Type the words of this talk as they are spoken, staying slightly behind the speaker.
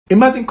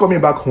Imagine coming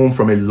back home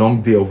from a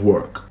long day of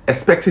work,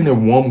 expecting a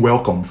warm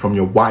welcome from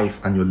your wife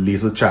and your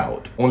little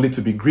child, only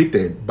to be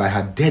greeted by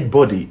her dead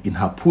body in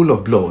her pool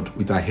of blood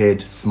with her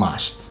head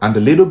smashed, and the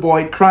little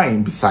boy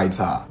crying beside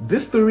her.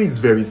 This story is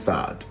very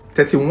sad.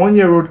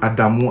 31-year-old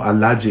Adamu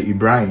Alhaji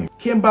Ibrahim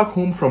came back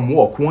home from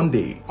work one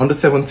day on the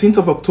 17th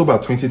of October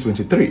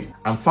 2023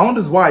 and found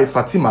his wife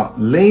Fatima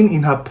laying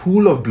in her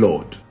pool of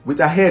blood with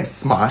her head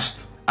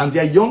smashed and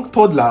their young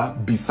toddler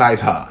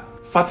beside her.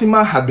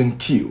 Fatima had been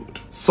killed.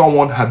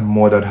 Someone had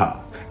murdered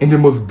her in the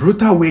most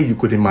brutal way you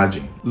could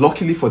imagine.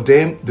 Luckily for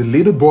them, the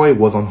little boy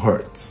was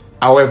unhurt.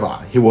 However,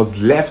 he was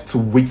left to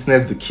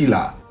witness the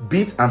killer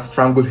beat and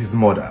strangle his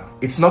mother.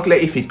 It's not clear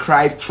if he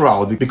cried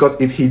throughout, because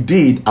if he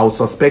did, I would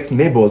suspect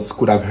neighbors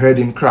could have heard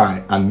him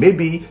cry and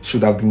maybe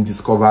should have been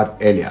discovered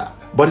earlier.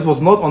 But it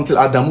was not until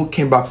Adamu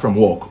came back from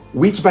work,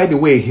 which by the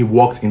way, he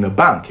worked in a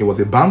bank. He was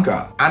a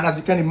banker. And as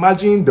you can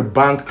imagine, the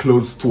bank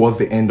closed towards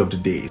the end of the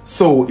day.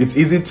 So it's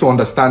easy to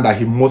understand that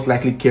he most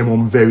likely came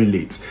home very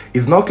late.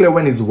 It's not clear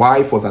when his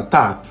wife was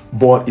attacked,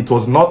 but it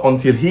was not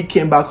until he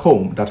came back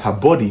home that her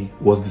body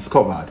was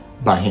discovered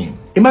by him.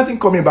 Imagine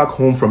coming back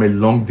home from a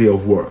long day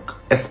of work,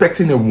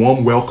 expecting a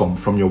warm welcome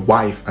from your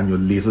wife and your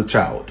little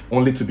child,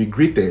 only to be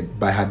greeted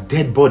by her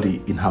dead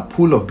body in her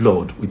pool of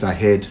blood with her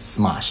head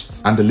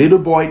smashed, and the little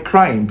boy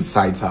crying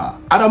beside her.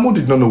 Adamu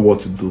did not know what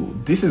to do.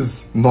 This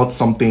is not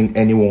something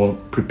anyone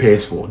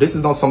prepares for. This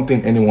is not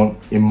something anyone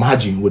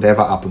imagined would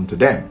ever happen to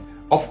them.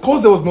 Of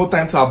course, there was no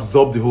time to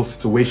absorb the whole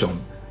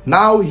situation.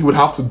 Now he would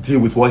have to deal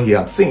with what he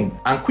had seen,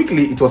 and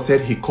quickly it was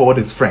said he called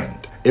his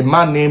friend, a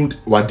man named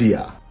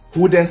Wadia,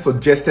 who then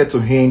suggested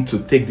to him to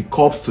take the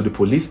cops to the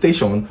police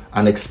station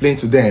and explain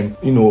to them,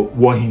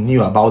 what he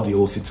knew about the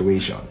whole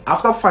situation.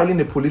 After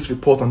filing a police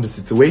report on the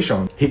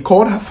situation, he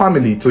called her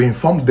family to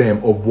inform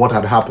them of what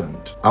had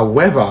happened.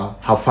 However,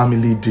 her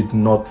family did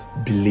not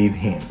believe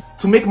him.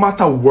 To make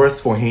matter worse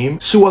for him,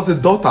 she was the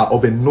daughter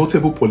of a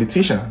notable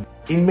politician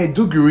in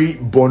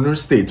Maiduguri, Borno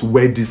State,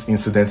 where this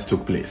incident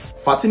took place.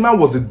 Fatima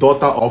was the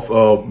daughter of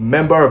a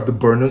member of the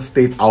Borno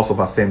State House of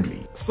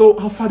Assembly. So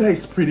her father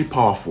is pretty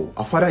powerful.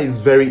 Her father is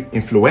very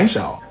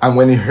influential. And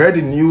when he heard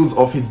the news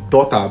of his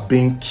daughter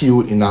being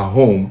killed in her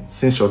home,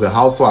 since she was a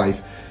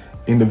housewife,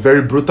 in a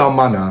very brutal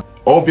manner,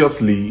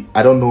 obviously,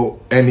 I don't know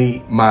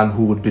any man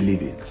who would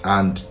believe it.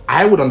 And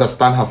I would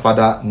understand her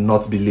father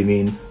not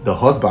believing the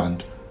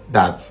husband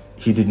that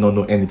he did not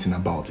know anything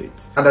about it.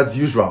 And as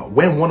usual,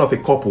 when one of a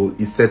couple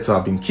is said to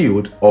have been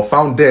killed or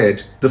found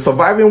dead, the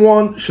surviving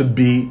one should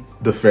be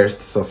the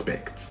first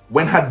suspect.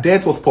 When her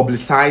death was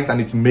publicized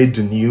and it made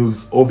the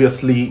news,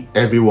 obviously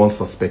everyone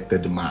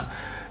suspected the man.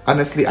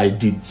 Honestly, I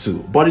did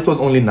too, but it was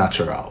only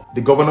natural.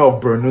 The governor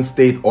of Borno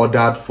State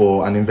ordered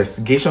for an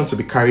investigation to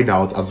be carried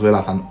out as well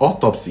as an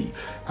autopsy.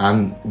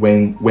 And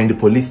when the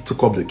police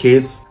took up the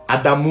case,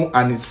 Adamu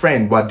and his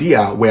friend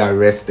Wadia were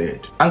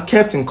arrested and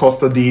kept in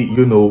custody.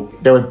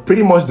 They were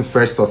pretty much the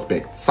first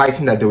suspect,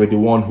 citing that they were the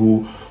one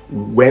who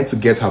went to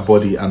get her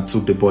body and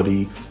took the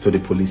body to the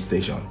police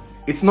station.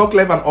 It's not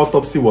clear if an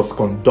autopsy was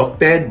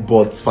conducted,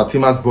 but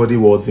Fatima's body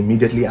was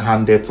immediately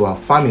handed to her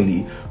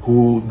family,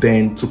 who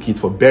then took it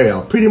for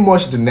burial pretty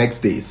much the next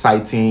day,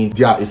 citing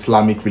their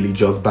Islamic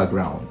religious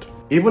background.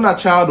 Even her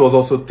child was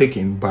also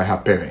taken by her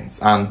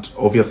parents, and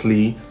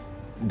obviously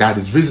that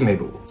is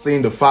reasonable,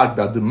 saying the fact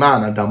that the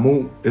man,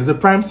 Adamu, is the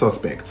prime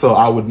suspect. So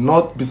I would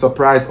not be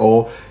surprised,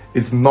 or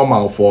it's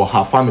normal for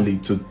her family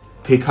to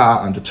take her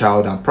and the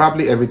child and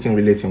probably everything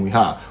relating with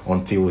her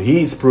until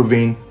he is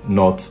proven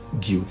not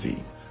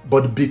guilty.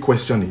 But the big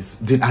question is,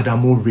 did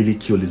Adamu really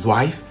kill his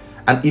wife?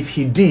 And if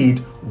he did,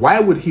 why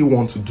would he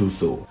want to do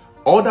so?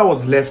 All that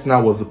was left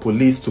now was the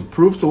police to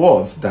prove to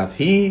us that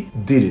he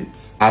did it,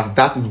 as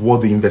that is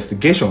what the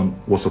investigation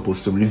was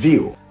supposed to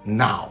reveal.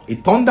 Now,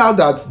 it turned out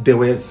that there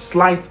were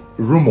slight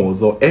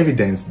rumors or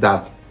evidence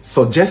that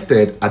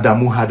suggested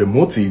Adamu had a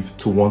motive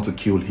to want to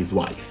kill his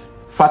wife.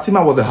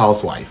 Fatima was a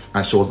housewife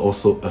and she was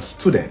also a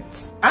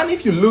student. And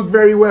if you look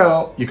very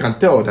well, you can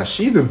tell that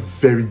she's a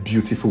very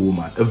beautiful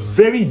woman, a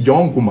very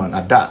young woman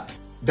at that.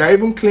 There are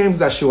even claims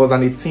that she was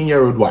an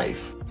 18-year-old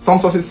wife. Some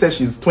sources say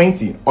she's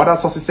 20, other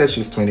sources say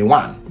she's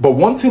 21. But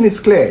one thing is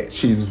clear,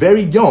 she is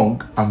very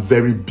young and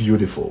very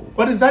beautiful.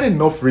 But is that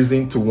enough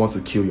reason to want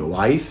to kill your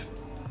wife?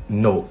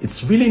 No,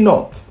 it's really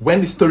not.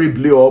 When the story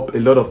blew up, a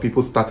lot of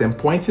people started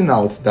pointing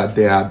out that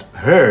they had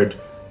heard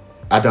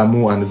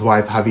Adamu and his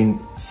wife having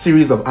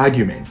series of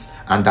arguments,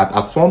 and that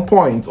at some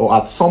point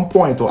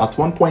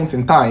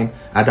in time,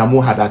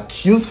 Adamu had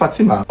accused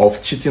Fatima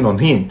of cheating on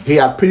him. He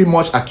had pretty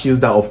much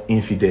accused her of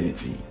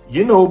infidelity.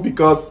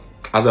 Because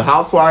as a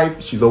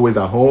housewife, she's always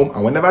at home,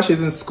 and whenever she's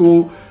in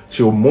school,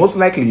 she will most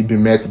likely be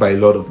met by a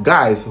lot of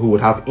guys who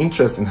would have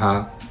interest in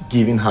her,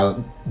 given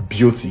her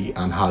beauty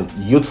and her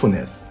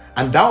youthfulness.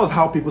 And that was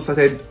how people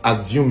started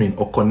assuming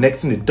or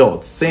connecting the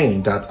dots,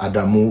 saying that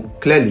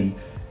Adamu clearly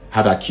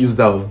had accused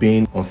her of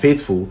being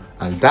unfaithful,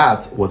 and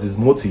that was his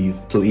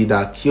motive to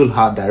either kill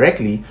her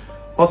directly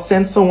or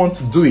send someone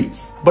to do it.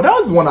 But that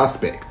was one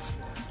aspect.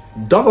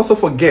 Don't also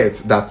forget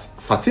that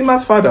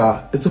Fatima's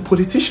father is a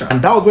politician.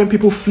 And that was when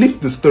people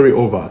flipped the story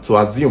over to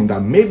assume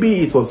that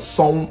maybe it was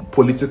some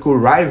political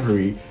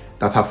rivalry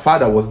that her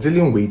father was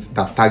dealing with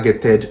that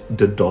targeted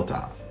the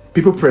daughter.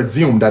 People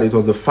presumed that it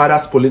was the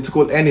father's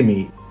political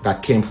enemy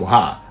that came for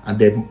her, and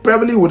they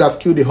probably would have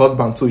killed the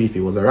husband too if he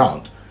was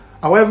around.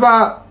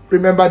 However,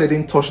 remember, they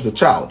didn't touch the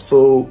child,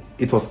 so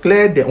it was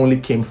clear they only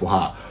came for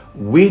her,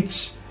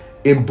 which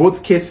in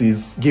both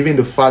cases, giving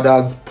the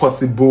father's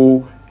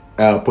possible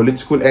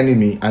political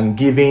enemy and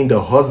giving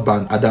the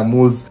husband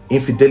Adamu's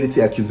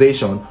infidelity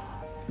accusation,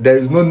 there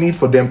is no need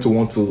for them to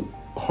want to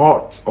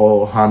hurt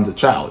or harm the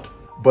child.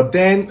 But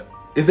then,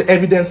 is the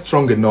evidence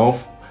strong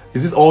enough?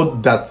 Is this all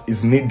that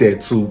is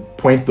needed to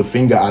point the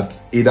finger at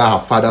either her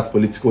father's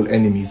political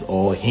enemies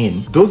or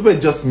him? Those were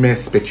just mere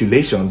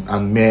speculations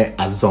and mere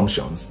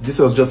assumptions. This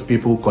was just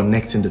people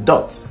connecting the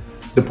dots.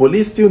 The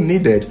police still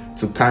needed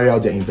to carry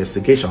out their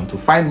investigation to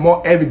find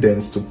more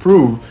evidence to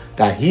prove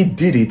that he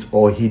did it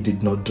or he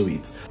did not do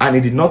it. And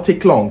it did not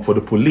take long for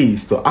the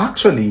police to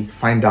actually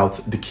find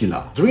out the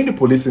killer. During the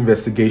police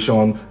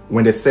investigation,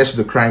 when they searched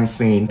the crime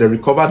scene, they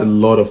recovered a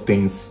lot of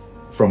things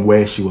from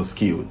where she was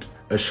killed.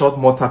 A short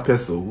mortar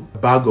pestle, a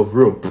bag of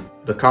rope,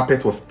 the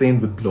carpet was stained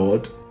with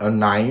blood, a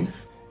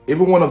knife,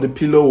 even one of the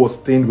pillows was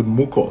stained with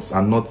mucus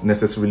and not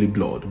necessarily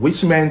blood,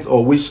 which meant,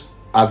 or which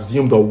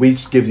assumed, or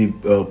which gave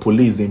the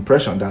police the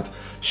impression that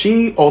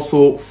she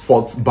also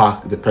fought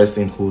back the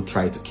person who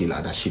tried to kill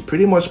her, that she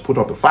pretty much put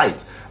up a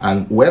fight,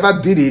 and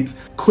whoever did it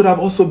could have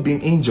also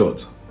been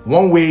injured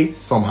one way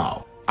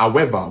somehow.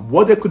 However,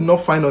 what they could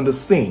not find on the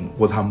scene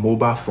was her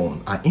mobile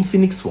phone, an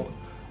Infinix phone,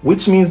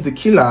 which means the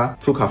killer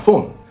took her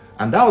phone.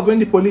 And that was when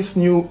the police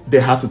knew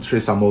they had to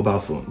trace her mobile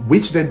phone,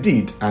 which they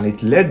did, and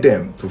it led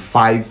them to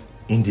 5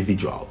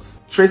 individuals.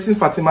 Tracing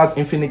Fatima's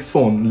Infinix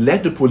phone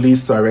led the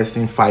police to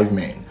arresting 5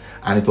 men.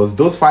 And it was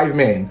those 5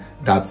 men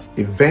that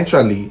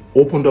eventually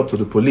opened up to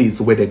the police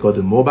where they got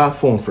the mobile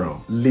phone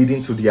from,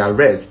 leading to the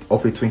arrest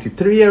of a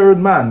 23-year-old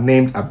man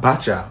named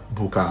Abacha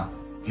Buka.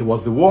 He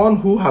was the one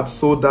who had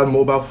sold that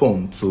mobile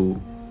phone to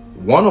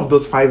one of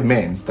those 5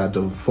 men that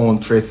the phone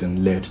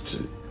tracing led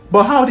to.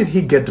 But how did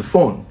he get the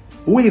phone?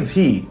 Who is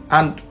he?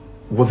 And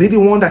was he the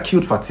one that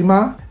killed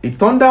Fatima? It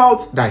turned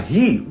out that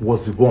he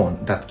was the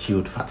one that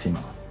killed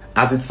Fatima,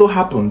 as it so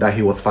happened that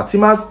he was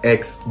Fatima's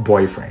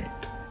ex-boyfriend.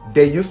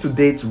 They used to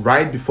date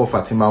right before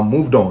Fatima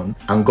moved on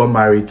and got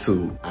married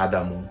to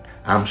Adamu.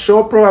 I'm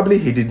sure probably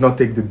he did not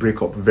take the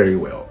breakup very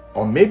well,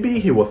 or maybe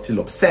he was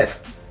still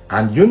obsessed.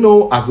 And you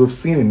know, as we've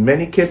seen in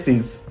many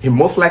cases, he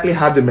most likely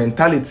had the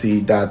mentality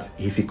that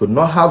if he could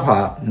not have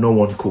her, no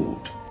one could.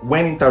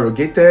 When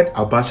interrogated,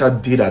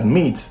 Abacha did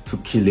admit to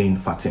killing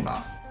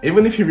Fatima.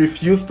 Even if he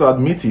refused to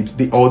admit it,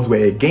 the odds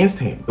were against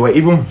him. There were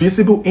even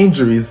visible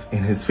injuries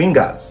in his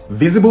fingers.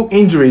 Visible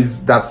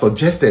injuries that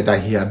suggested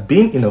that he had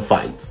been in a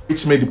fight,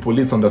 which made the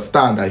police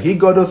understand that he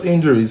got those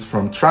injuries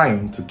from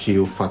trying to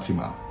kill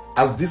Fatima.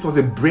 As this was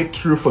a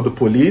breakthrough for the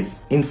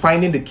police in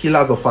finding the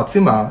killers of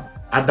Fatima,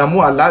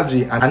 Adamu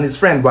Alhaji and his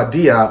friend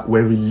Wadia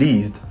were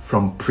released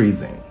from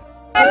prison.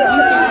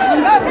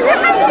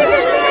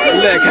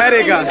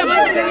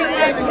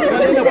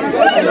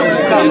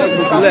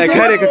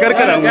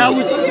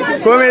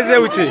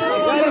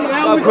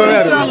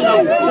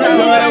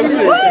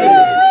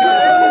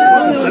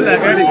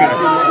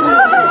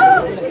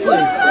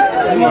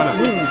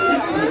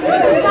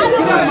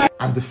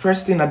 And the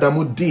first thing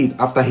Adamu did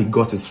after he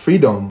got his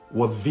freedom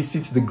was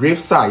visit the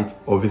gravesite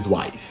of his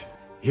wife.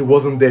 He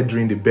wasn't there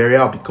during the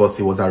burial because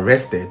he was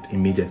arrested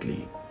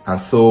immediately. And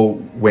so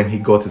when he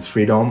got his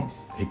freedom,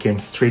 he came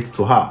straight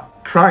to her,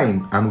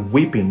 crying and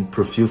weeping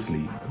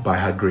profusely by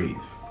her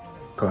grave.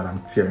 God,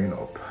 I'm tearing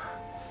up.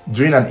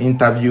 During an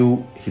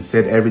interview, he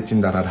said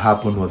everything that had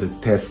happened was a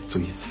test to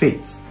his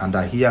faith and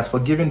that he has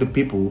forgiven the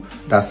people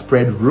that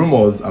spread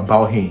rumors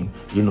about him,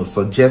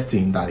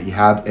 suggesting that he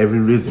had every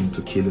reason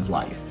to kill his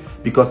wife,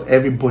 because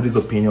everybody's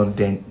opinion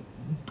then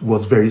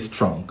was very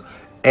strong.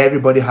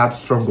 Everybody had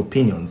strong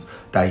opinions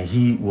that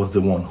he was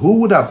the one.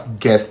 Who would have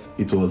guessed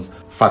it was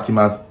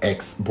Fatima's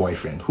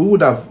ex-boyfriend? Who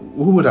would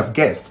have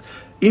guessed?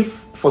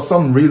 If for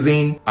some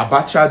reason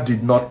Abacha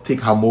did not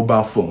take her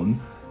mobile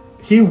phone,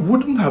 he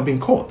wouldn't have been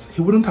caught.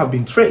 He wouldn't have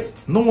been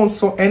traced. No one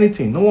saw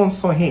anything. No one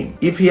saw him.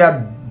 If he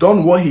had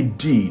done what he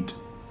did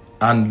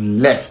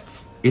and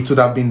left, it would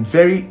have been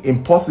very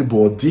impossible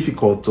or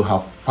difficult to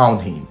have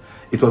found him.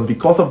 It was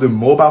because of the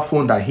mobile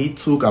phone that he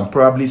took and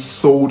probably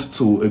sold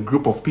to a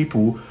group of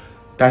people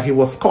that he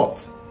was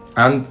caught.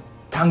 And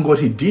thank God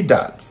he did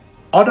that.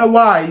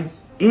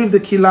 Otherwise, if the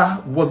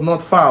killer was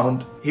not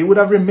found, he would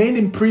have remained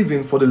in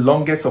prison for the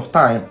longest of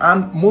time,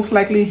 and most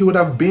likely he would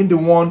have been the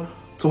one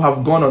to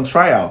have gone on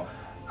trial.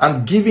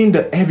 And given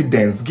the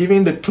evidence,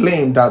 given the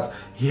claim that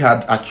he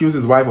had accused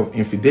his wife of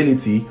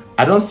infidelity,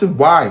 I don't see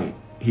why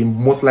he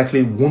most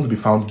likely won't be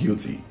found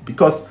guilty,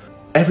 because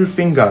every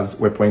fingers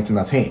were pointing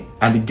at him.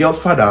 And the girl's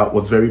father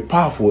was very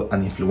powerful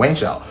and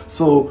influential.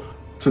 So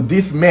to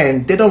these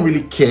men, they don't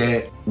really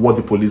care what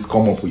the police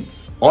come up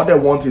with. All they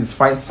want is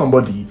find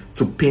somebody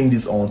to pin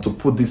this on, to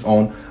put this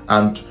on,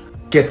 and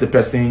get the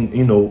person,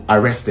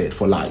 arrested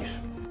for life.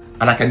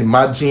 And I can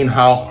imagine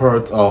how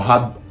hurt or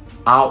how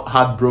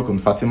heartbroken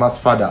Fatima's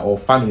father or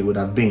family would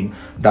have been,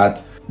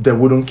 that they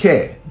wouldn't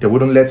care. They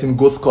wouldn't let him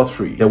go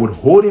scot-free. They would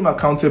hold him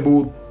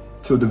accountable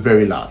to the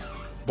very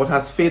last. But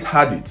as fate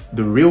had it,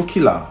 the real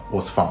killer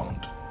was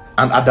found.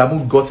 And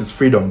Adamu got his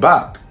freedom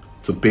back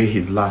to pay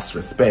his last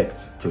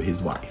respect to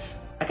his wife.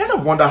 I kind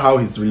of wonder how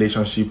his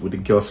relationship with the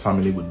girl's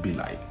family would be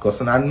like,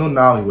 because I know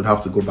now he would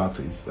have to go back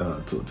to his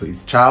to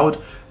his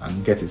child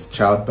and get his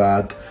child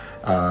back,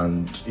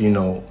 and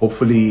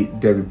hopefully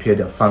they repair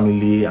their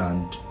family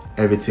and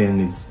everything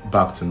is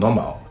back to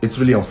normal. It's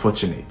really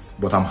unfortunate,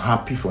 but I'm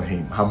happy for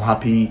him. I'm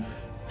happy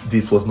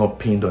this was not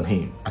pinned on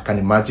him. I can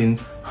imagine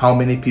how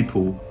many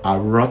people are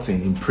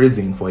rotting in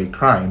prison for a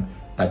crime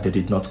that they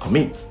did not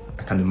commit.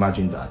 I can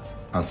imagine that.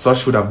 And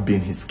such would have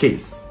been his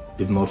case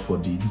if not for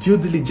the due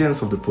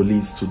diligence of the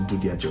police to do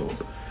their job.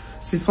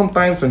 See,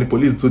 sometimes when the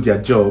police do their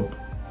job,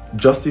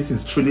 justice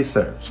is truly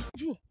served.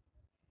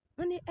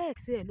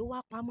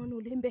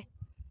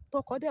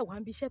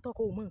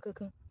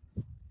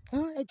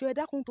 Ẹjọ́ ẹ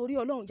dákun torí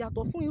Ọlọ́run,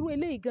 yàtọ̀ fún irú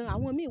eléyìí gan,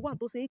 àwọn míì wà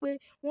tó ṣe pé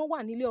wọ́n wà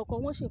nílé ọkọ,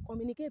 wọ́n sì ń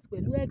communicate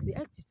pẹ̀lú ex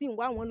sì ń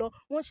wá wọn lọ,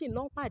 wọ́n sì ń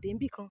lọ pàdé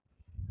níbì kan.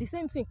 The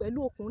same thing pẹ̀lú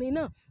ọkùnrin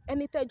náà,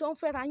 ẹni tẹ́jọ́ ń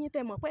fẹ́ra yín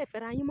tẹ́ mọ̀ pé ẹ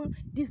fẹ́ra yín mọ́,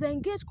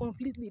 disengage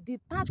completely,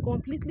 detach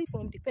completely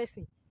from the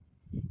person.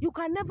 You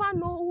can never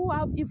know who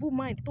have evil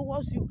mind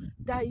towards you,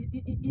 that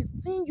is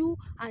seeing you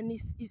and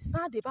is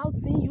sad about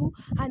seeing you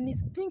and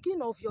is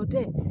thinking of your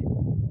death.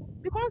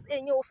 Because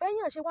èèyàn ò fẹ́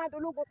yàn ṣe wá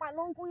dológun pa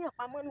ló ń gún yàn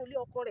pamọ́ nínú ilé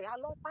ọkọ rẹ̀, a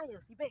lọ ń pààyàn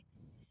síbẹ̀.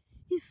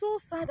 It's so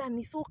sad and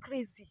it's so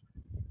crazy.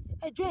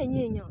 Ẹjọ́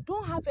ẹ̀yin èèyàn,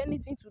 don't have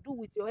anything to do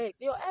with your ex.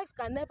 Your ex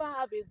can never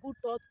have a good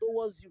thought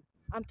towards you.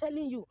 I'm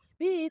telling you,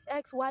 be it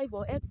ex-wife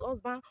or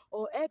ex-husband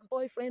or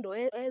ex-boyfriend or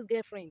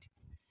ex-girlfriend.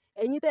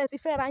 Ẹ̀yin tẹ́ ẹ ti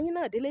fẹ́ra yín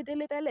náà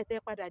délédélé tẹ́lẹ̀ tẹ́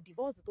padà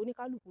divorce tó ní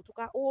kálukú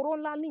túká, oró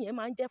ńlá nìyẹn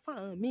máa ń jẹ́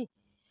fáwọn míì.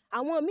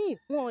 Àwọn míì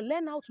wọn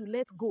learn how to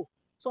let go.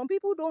 Some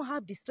people don't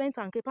have the strength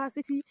and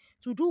capacity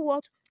to do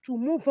what? To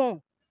move on.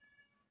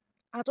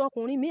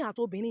 Àtọkùnrin míì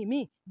àtobìnrin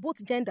míì,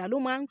 both gender ló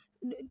máa ń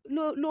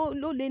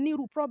ló lè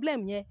nírú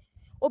problem yẹn.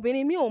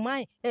 Obìnrin míì ò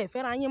máa ẹ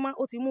fẹ́ra yín mọ́,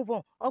 ó ti move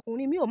on.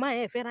 Ọkùnrin míì ò máa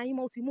ẹ fẹ́ra yín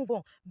mọ́, ó ti move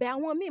on. But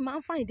àwọn míì máa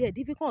ń find it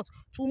difficult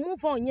to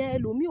move on yẹn,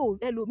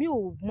 ẹlòmíì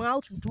ò mọ how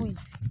to do it.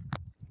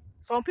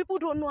 Some people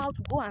don't know how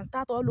to go and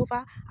start all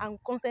over and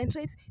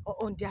concentrate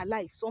on their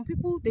life. Some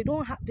people, they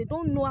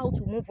don't know how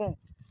to move on.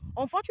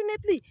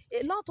 Unfortunately,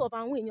 a lot of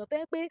àwọn èèyàn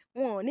tẹ́ pé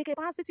wọn ò ní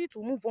capacity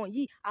to move on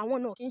yìí,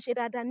 àwọn náà kì í ṣe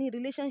dáadáa ní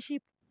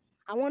relationship.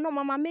 Àwọn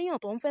náà máa méyàn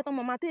tó ń fẹ́ tán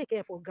máa take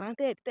care for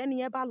granted. Tẹ́ni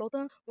yẹn bá lọ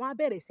tán, wọ́n á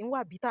bẹ̀rẹ̀ sí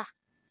wà bitter.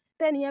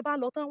 Tẹ́ni yẹn bá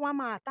lọ tán, wọ́n á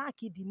máa attack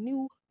the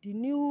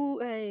new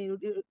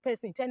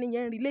person tẹ́ni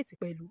yẹn relate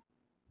pẹ̀lú.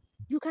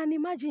 You can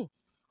imagine.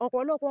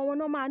 Ọ̀pọ̀lọpọ̀ wọn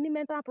náà máa ní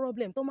mental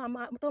problem tó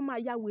máa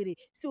ya wèrè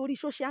sí orí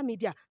social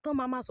media, tó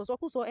máa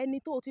sọ̀sọ́kúsọ. Ẹni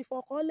tó ti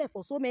fọkọ lẹ̀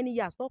for so many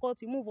years, tọkọ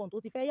ti move on, tó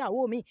ti fẹ́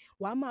ìyàwó mi,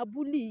 wàá máa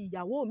bully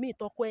ìyàwó mi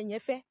tọkọ ẹ̀yẹn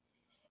fẹ́.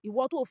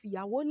 Ìwọ tó fi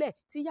ìyàwó lẹ̀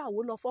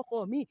tíyàwó lọ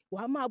fọ́kọ mi,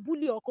 wàá máa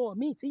bully ọkọ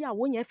mi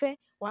tíyàwó yẹn fẹ́.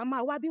 Wàá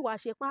máa wá bí wàá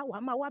ṣe pa, wàá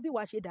máa wá bí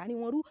wàá ṣe dàní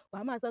wọn rú,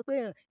 wàá máa sọ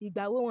pé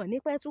ìgbà wo wọn ní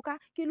pẹ́ túká,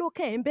 kí ló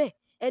kẹ́ ń bẹ̀?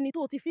 Ẹni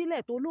tó ti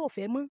fílẹ̀ tó lóò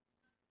fẹ́ mọ́.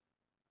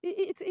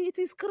 It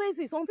is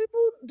crazy. Some people,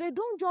 they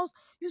don't just,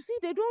 you see,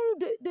 they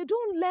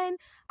don't learn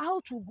how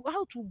to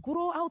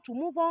grow, how to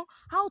move on,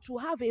 how to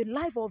have a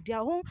life of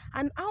their own,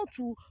 and how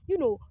to,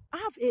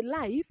 have a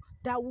life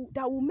that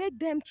will make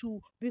them to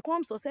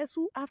become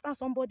successful after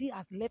somebody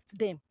has left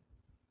them.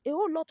 A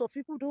whole lot of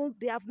people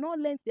they have not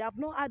learned, they have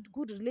not had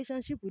good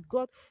relationship with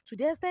God to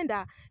the extent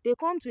that they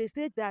come to a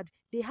state that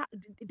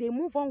they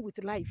move on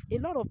with life. A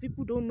lot of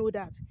people don't know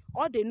that.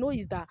 All they know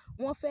is that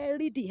wọ́n fẹ́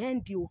rí the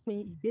end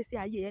òpin ìgbésí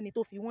ayé ẹni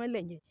tó fi wọ́n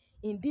lẹ̀ yẹn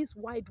in this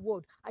wide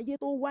world. Ayé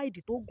tó wide,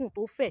 tó gùn,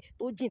 tó fẹ̀,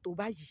 tó jìn, tó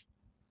báyìí.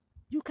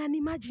 You can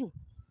imagine.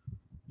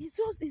 It's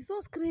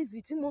just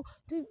crazy.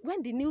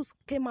 When the news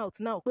came out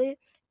now, pé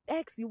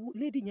ex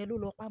lady yẹn ló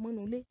lọ pa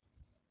mọ́nú ilé.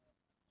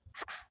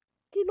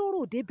 Kí ló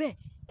rò débẹ̀?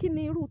 Kí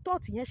ni irú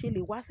thought yẹn ṣe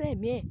lè wá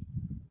sẹ́mi ẹ̀?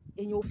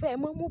 Èèyàn ò fẹ́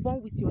mọ́, move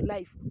on with your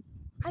life.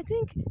 I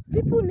think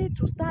people need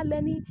to start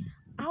learning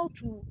how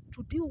to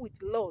deal with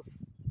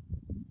loss.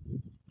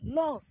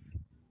 Loss.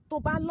 Tó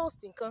bá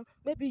lost nǹkan,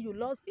 maybe you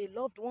lost a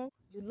loved one,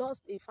 you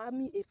lost a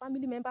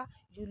family member,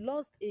 you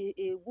lost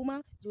a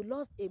woman, you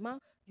lost a man,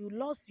 you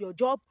lost your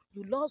job,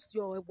 you lost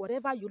your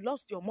whatever, you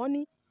lost your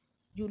money,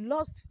 you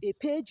lost a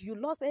page, you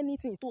lost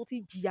anything tó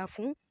ti jìyà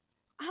fún.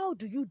 How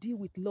do you deal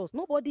with loss?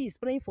 Nobody is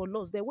praying for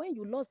loss, but when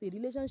you lost a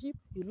relationship,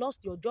 you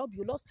lost your job,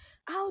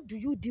 how do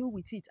you deal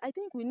with it? I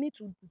think we need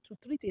to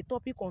treat a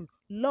topic on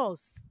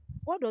loss.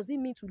 What does it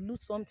mean to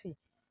lose something?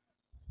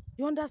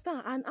 You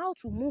understand? And how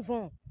to move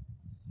on.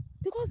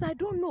 Because I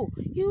don't know.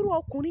 Irú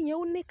ọkùnrin yẹn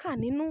ó níkà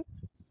nínú.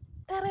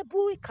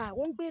 Terrible ìkà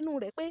ó ń gbénú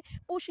rẹ̀ pé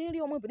bó ṣe ń rí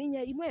ọmọbìnrin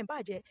yẹn inú ẹ̀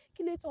bàjẹ́,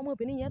 kí ló tí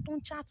ọmọbìnrin yẹn tó ń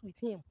chat with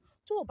him.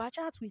 Tó o bá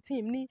chat with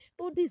him ni,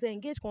 tó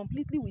disengage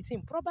completely with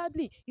him,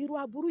 probably irú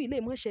aburú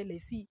ilé mọ́ ṣẹlẹ̀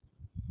sí i.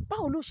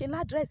 Báwo ló ṣe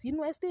ládírẹ́sì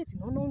inú estate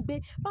náà ló ń gbé?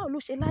 Báwo ló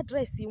ṣe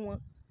ládírẹ́sì wọn?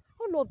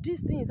 All of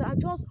these things are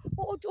just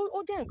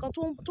ó jẹ́ nǹkan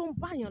tó ń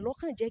báyàn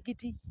lọ́kàn jẹ́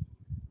gidi.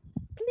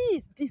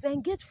 Please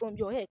disengage from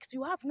your ex.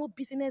 You have no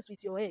business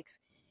with your ex.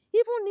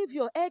 Even if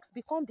your ex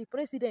become the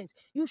president,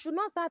 you should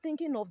not start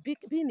thinking of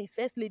being his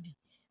first lady.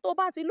 Tó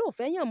bá ti lóò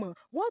fẹ́yàn mọ́,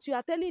 what you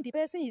are telling the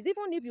person is,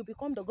 even if you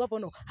become the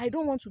governor, I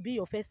don't want to be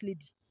your first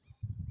lady.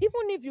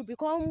 Even if you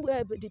become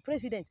the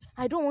president,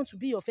 I don't want to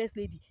be your first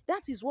lady.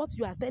 That is what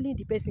you are telling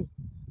the person.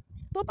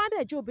 Tó bá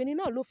dẹ̀ jẹ́ obìnrin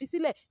náà ló fi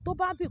sílẹ̀, tó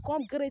bá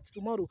become great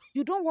tomorrow,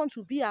 you don't want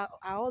to be her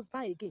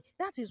husband again.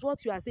 That is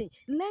what you are saying.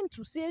 Learn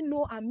to say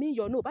no and mean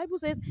your no. Bible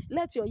says,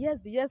 let your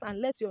yes be yes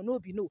and let your no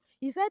be no.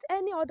 He said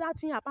any other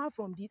thing apart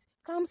from this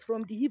comes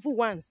from the evil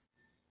ones.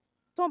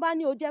 Tó bá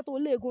ní o jẹ́ tó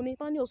léegun ni,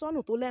 tán ní o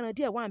sọ́nù tó lẹ́ran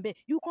díẹ̀ wà ń bẹ̀,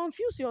 you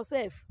confuse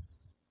yourself.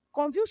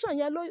 Confusion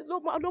yẹn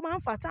ló máa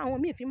ń fà tí àwọn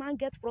míì fi máa ń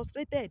get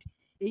frustrated.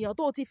 Èèyàn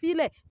tó ti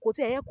fílẹ̀ kò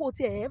tiẹ̀ yẹ kó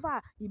tiẹ̀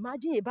ever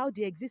imagine about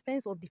the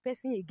existence of the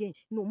person again,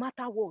 no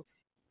matter what.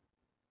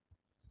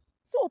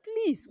 So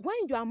please,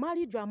 when you are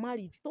married, you are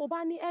married. Tó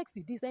bá ní ex,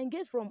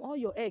 disengage from all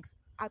your ex,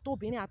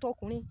 àtobìnrin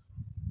àtọkùnrin.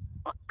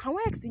 Àwọn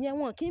ex yẹn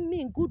wọn kì í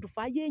mean good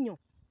fáyé èèyàn.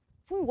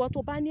 Fún ìwọ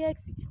tó bá ní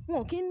ex,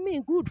 wọn kì í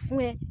mean good fún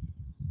ẹ.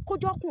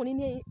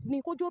 Kójọ́kùnrin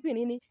ni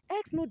kójóbìnrin ni,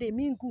 ex no dey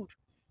mean good.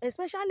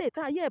 Especially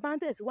tá ayé ẹ̀ bá ń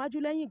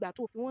tẹ̀síwájú lẹ́yìn ìgbà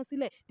tó fi wọ́n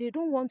sílẹ̀, they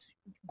don't want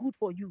good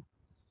for you.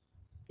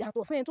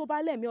 Yàtọ̀ fún ẹni tó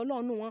bá lẹ̀mí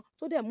Ọlọ́run nínú wọn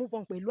tó dẹ̀ move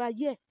on pẹ̀lú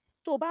ayé ẹ̀.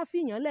 Tó bá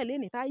fìyàn lẹ̀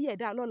lénìí táyé ẹ̀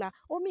dá lọ́la,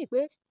 ó mì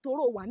pé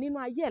toró wà nínú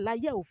ayé ẹ̀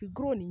láyé ẹ̀ ò fi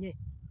grow nìyẹn.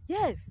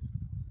 Yes.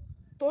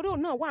 Torí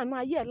òun náà wà nínú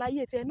ayé ẹ̀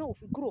láyé tiẹ̀ náà ò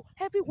fi grow.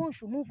 Everyone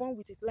should move on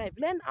with his life.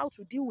 Learn how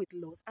to deal with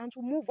loss and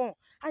to move on.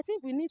 I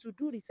think we need to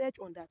do research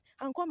on that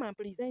and come and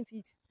present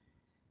it.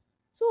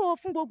 So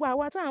fún gbogbo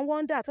àwa tá à ń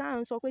wonder, tá à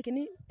ń sọ pé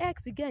kíní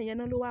ex gẹ̀ yẹn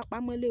náà ló wá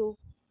pamọ́lé o.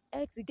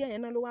 Ex gẹ̀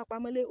yẹn náà ló wá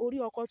pamọ́lé orí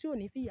ọkọ tí ò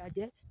ní fìyà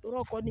jẹ, torí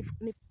ọkọ ni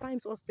prime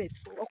suspect,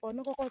 ọkọ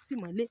náà kọ́kọ́ tì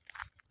mọ́lé.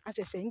 A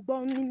ṣẹ̀ṣẹ̀ ń gbọ́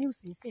ní news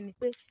nísìn ni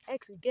pé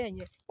ex gẹ̀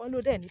yẹn wọ́n ló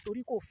dẹ̀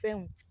nítorí kò fẹ́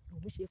òun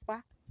lòun ṣe pa.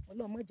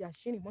 Ọlọ́run má jẹ́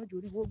àṣírí mọ́jú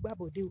orí wo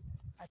gbàbọ̀dé o.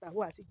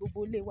 Àtàwọn àti gbogbo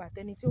ilé wa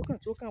àtẹni tí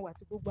ó kàn wá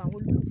àti gbogbo àwọn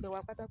olólùfẹ́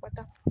wa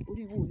pátápátá,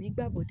 orí wo ò ní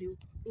gbàbọ̀dé o.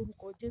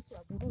 Lórúkọ Jésù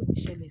àbúrò ò ní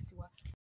ṣẹlẹ̀ sí wa.